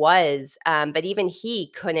it was. But even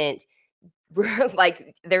he couldn't,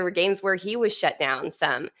 like, there were games where he was shut down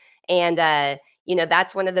some. And,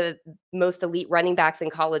 that's one of the most elite running backs in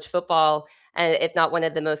college football, if not one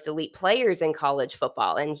of the most elite players in college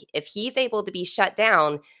football. And if he's able to be shut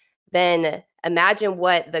down, then imagine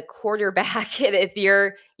what the quarterback, if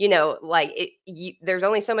you're, there's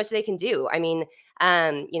only so much they can do. I mean,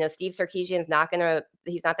 Steve Sarkisian's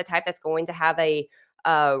he's not the type that's going to have a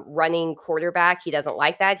running quarterback. He doesn't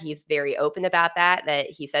like that. He's very open about that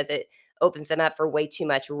he says it opens them up for way too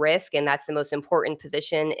much risk. And that's the most important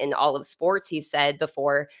position in all of sports, he said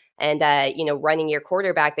before. And, running your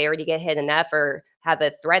quarterback, they already get hit enough or have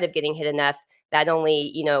a threat of getting hit enough. That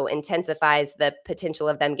only, intensifies the potential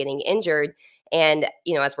of them getting injured. And,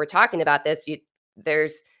 as we're talking about this,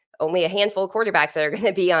 there's only a handful of quarterbacks that are going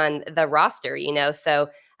to be on the roster, So,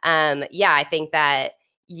 I think that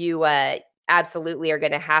you absolutely are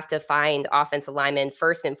going to have to find offensive linemen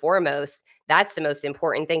first and foremost. That's the most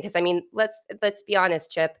important thing. Because, I mean, let's be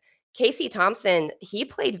honest, Chip. Casey Thompson, he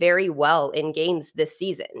played very well in games this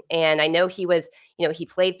season. And I know he was, he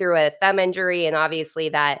played through a thumb injury, and obviously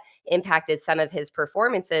that impacted some of his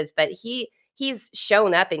performances, but he's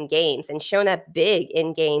shown up in games and shown up big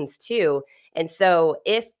in games too. And so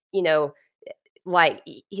if, they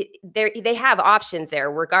have options there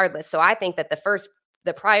regardless. So I think that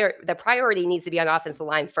the priority needs to be on offensive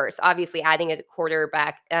line first. Obviously, adding a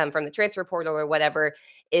quarterback from the transfer portal or whatever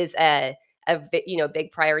is a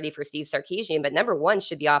big priority for Steve Sarkisian, but number one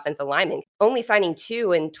should be offensive lineman. Only signing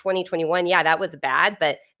 2 in 2021, yeah, that was bad,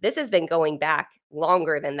 but this has been going back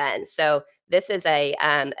longer than then. So this is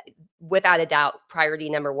without a doubt priority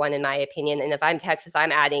number one in my opinion. And if I'm Texas,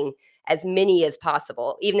 I'm adding as many as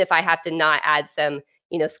possible, even if I have to not add some,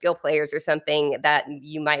 skill players or something that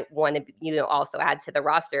you might want to, also add to the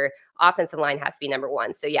roster. Offensive line has to be number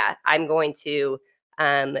one. So yeah, I'm going to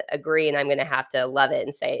agree, and I'm going to have to love it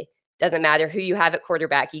and say, doesn't matter who you have at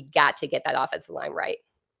quarterback, you got to get that offensive line right.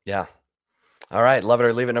 Yeah. All right. Love it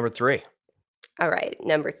or leave it, number 3. All right,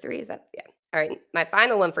 number 3 is that, yeah. All right, my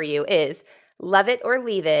final one for you is love it or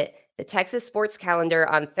leave it. The Texas sports calendar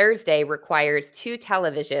on Thursday requires 2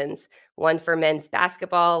 televisions, one for men's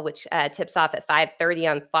basketball, which tips off at 5:30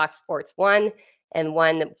 on Fox Sports 1, and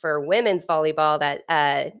one for women's volleyball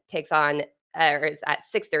that takes on or is at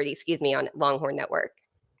 6:30, excuse me, on Longhorn Network.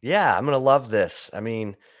 Yeah, I'm gonna love this. I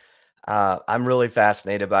mean, I'm really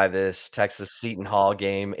fascinated by this Texas Seton Hall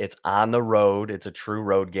game. It's on the road. It's a true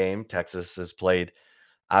road game. Texas has played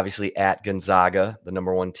obviously at Gonzaga, the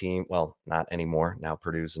number 1 team. Well, not anymore. Now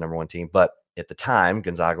Purdue's the number 1 team, but at the time,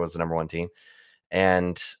 Gonzaga was the number 1 team.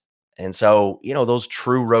 And so, those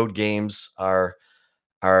true road games are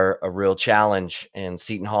a real challenge, and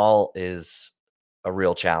Seton Hall is a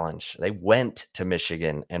real challenge. They went to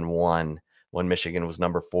Michigan and won when Michigan was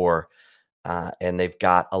number 4. And they've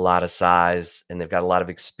got a lot of size and they've got a lot of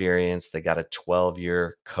experience. They got a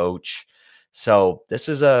 12-year coach. So this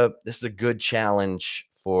is a good challenge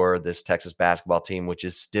for this Texas basketball team, which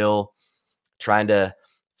is still trying to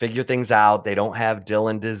figure things out. They don't have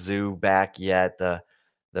Dylan Dizu back yet. The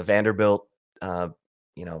Vanderbilt,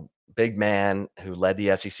 big man who led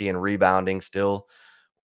the SEC in rebounding, still,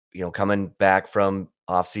 coming back from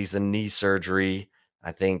offseason knee surgery.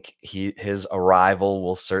 I think his arrival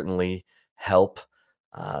will certainly help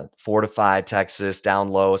fortify Texas down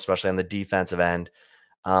low, especially on the defensive end.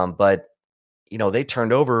 But they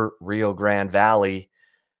turned over Rio Grande Valley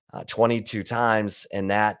 22 times,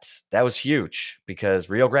 and that was huge because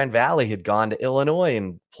Rio Grande Valley had gone to Illinois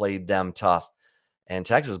and played them tough, and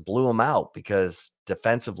Texas blew them out because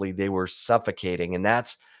defensively they were suffocating, and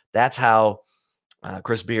that's how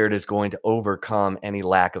Chris Beard is going to overcome any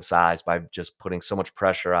lack of size by just putting so much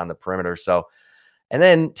pressure on the perimeter. So, and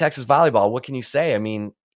then Texas volleyball, what can you say? I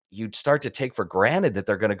mean, you'd start to take for granted that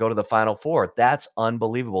they're going to go to the Final Four. That's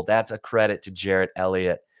unbelievable. That's a credit to Jarrett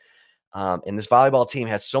Elliott. And this volleyball team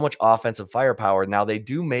has so much offensive firepower. Now, they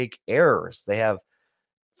do make errors. They have,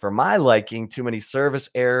 for my liking, too many service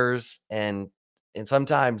errors, and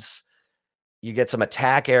sometimes you get some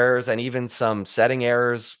attack errors and even some setting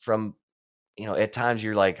errors from, at times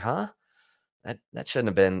you're like, huh? That shouldn't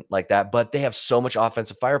have been like that. But they have so much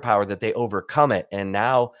offensive firepower that they overcome it. And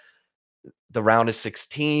now the round of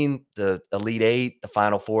 16, the Elite 8, the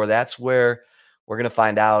Final Four, that's where we're going to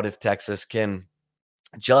find out if Texas can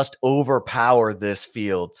just overpower this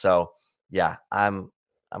field. So, yeah, I'm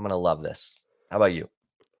going to love this. How about you?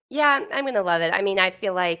 Yeah, I'm gonna love it. I mean, I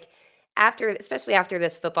feel like especially after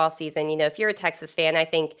this football season, if you're a Texas fan, I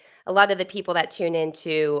think a lot of the people that tune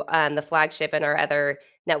into the flagship and our other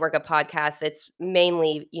network of podcasts, it's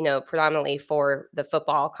mainly, predominantly for the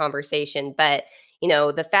football conversation. But,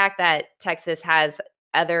 the fact that Texas has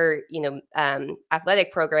other,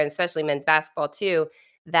 athletic programs, especially men's basketball too,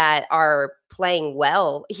 that are playing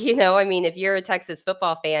well. I mean, if you're a Texas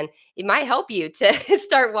football fan, it might help you to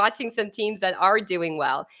start watching some teams that are doing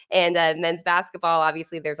well. And men's basketball,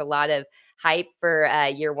 obviously, there's a lot of hype for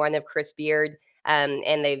year 1 of Chris Beard, and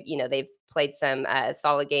they've played some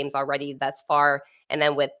solid games already thus far. And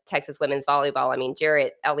then with Texas women's volleyball, I mean,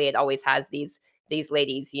 Jarrett Elliott always has these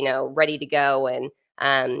ladies, ready to go. And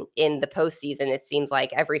in the postseason, it seems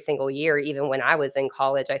like every single year, even when I was in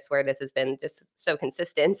college, I swear this has been just so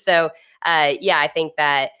consistent. So, yeah, I think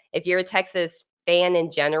that if you're a Texas fan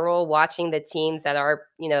in general, watching the teams that are,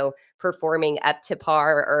 performing up to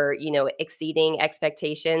par or, exceeding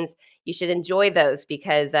expectations, you should enjoy those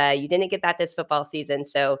because you didn't get that this football season.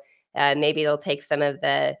 So maybe it'll take some of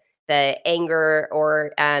the anger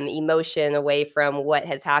or emotion away from what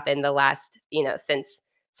has happened the last, since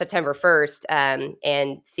September 1st,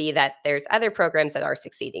 and see that there's other programs that are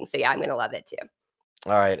succeeding. So yeah, I'm going to love it too.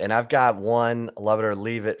 All right. And I've got one love it or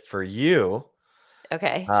leave it for you.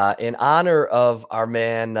 Okay. In honor of our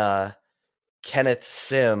man, Kenneth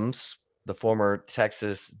Sims, the former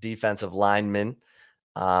Texas defensive lineman,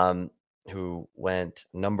 who went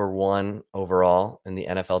number 1 overall in the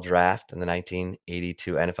NFL draft in the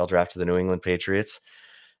 1982 NFL draft to the New England Patriots,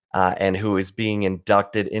 and who is being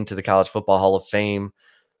inducted into the College Football Hall of Fame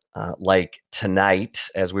like tonight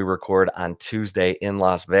as we record on Tuesday in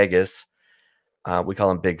Las Vegas. We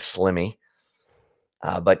call him Big Slimmy.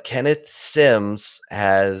 But Kenneth Sims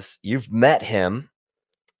you've met him,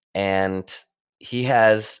 and he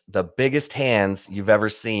has the biggest hands you've ever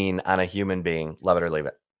seen on a human being. Love it or leave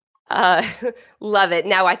it. Uh, love it.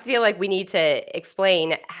 Now I feel like we need to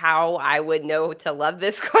explain how I would know to love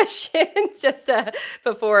this question just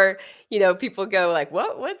before, people go like,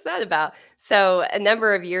 what's that about? So a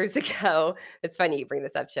number of years ago, it's funny you bring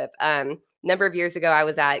this up, Chip. Number of years ago, I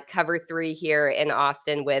was at Cover 3 here in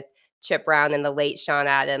Austin with Chip Brown and the late Sean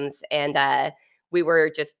Adams. And we were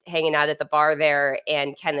just hanging out at the bar there,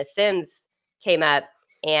 and Kenneth Sims came up,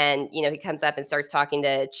 and, he comes up and starts talking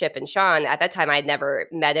to Chip and Sean. At that time, I'd never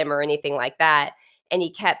met him or anything like that. And he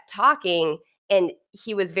kept talking, and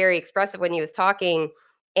he was very expressive when he was talking.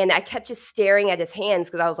 And I kept just staring at his hands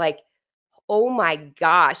because I was like, oh my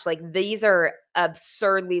gosh, like these are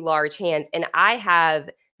absurdly large hands. And I have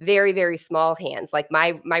very, very small hands. Like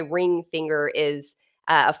my ring finger is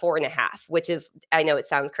a 4.5, which is, I know it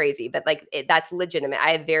sounds crazy, but like that's legitimate.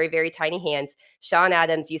 I have very, very tiny hands. Sean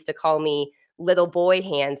Adams used to call me little boy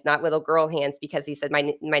hands, not little girl hands, because he said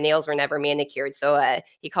my nails were never manicured. So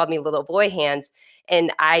he called me little boy hands.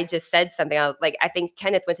 And I just said something. I think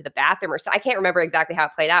Kenneth went to the bathroom, or so. I can't remember exactly how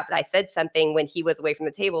it played out, but I said something when he was away from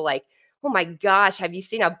the table, like, oh my gosh, have you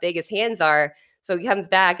seen how big his hands are? So he comes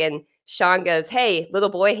back and Sean goes, hey, little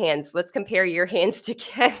boy hands, let's compare your hands to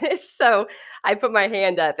Kenneth. So I put my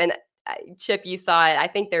hand up, and Chip, you saw it. I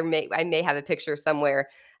think I may have a picture somewhere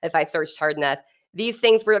if I searched hard enough. These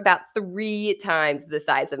things were about 3 times the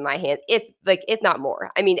size of my hand, if not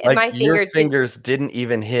more. I mean, Like my your fingers didn't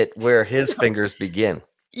even hit where his fingers begin.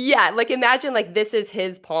 Yeah, like imagine like this is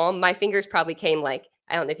his palm. My fingers probably came like,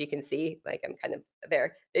 I don't know if you can see, like I'm kind of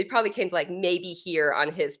there. They probably came to like maybe here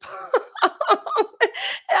on his palm.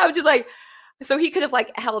 And I was just like, so he could have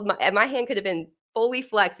like held my hand could have been fully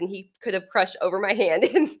flexed, and he could have crushed over my hand,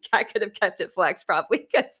 and I could have kept it flexed probably,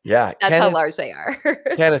 because Yeah, that's how large they are.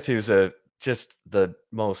 Kenneth, who's just the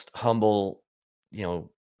most humble,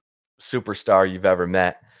 superstar you've ever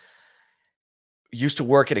met, used to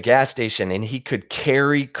work at a gas station, and he could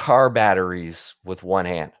carry car batteries with one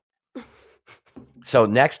hand. So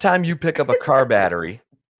next time you pick up a car battery,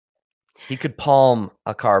 he could palm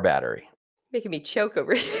a car battery. Making me choke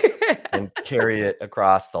over here. And carry it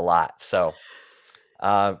across the lot. So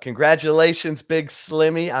congratulations, Big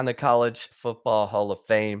Slimmy, on the College Football Hall of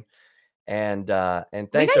Fame. And We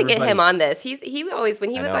thanks, gotta get everybody. him on this. He always,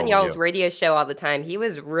 when he I was know on we y'all's do. radio show all the time, he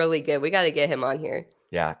was really good. We gotta get him on here.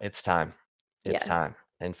 Yeah, it's time. It's Yeah. time.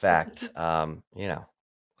 In fact,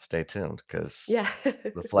 stay tuned, because Yeah.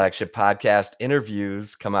 the Flagship Podcast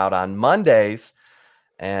interviews come out on Mondays,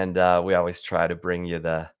 and we always try to bring you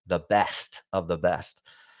the best of the best.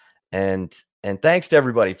 And thanks to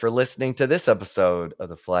everybody for listening to this episode of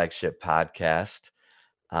the Flagship Podcast.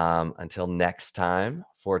 Until next time,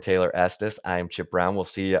 for Taylor Estes, I am Chip Brown. We'll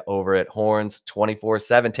see you over at Horns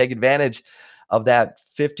 24/7. Take advantage of that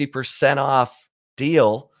 50% off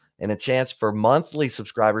deal and a chance for monthly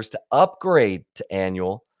subscribers to upgrade to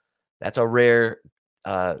annual. That's a rare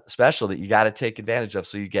special that you got to take advantage of,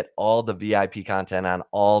 so you get all the VIP content on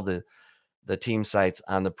all the team sites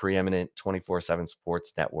on the preeminent 24/7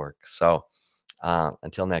 sports network. So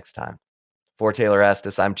until next time, for Taylor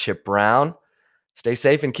Estes, I'm Chip Brown. Stay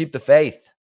safe and keep the faith.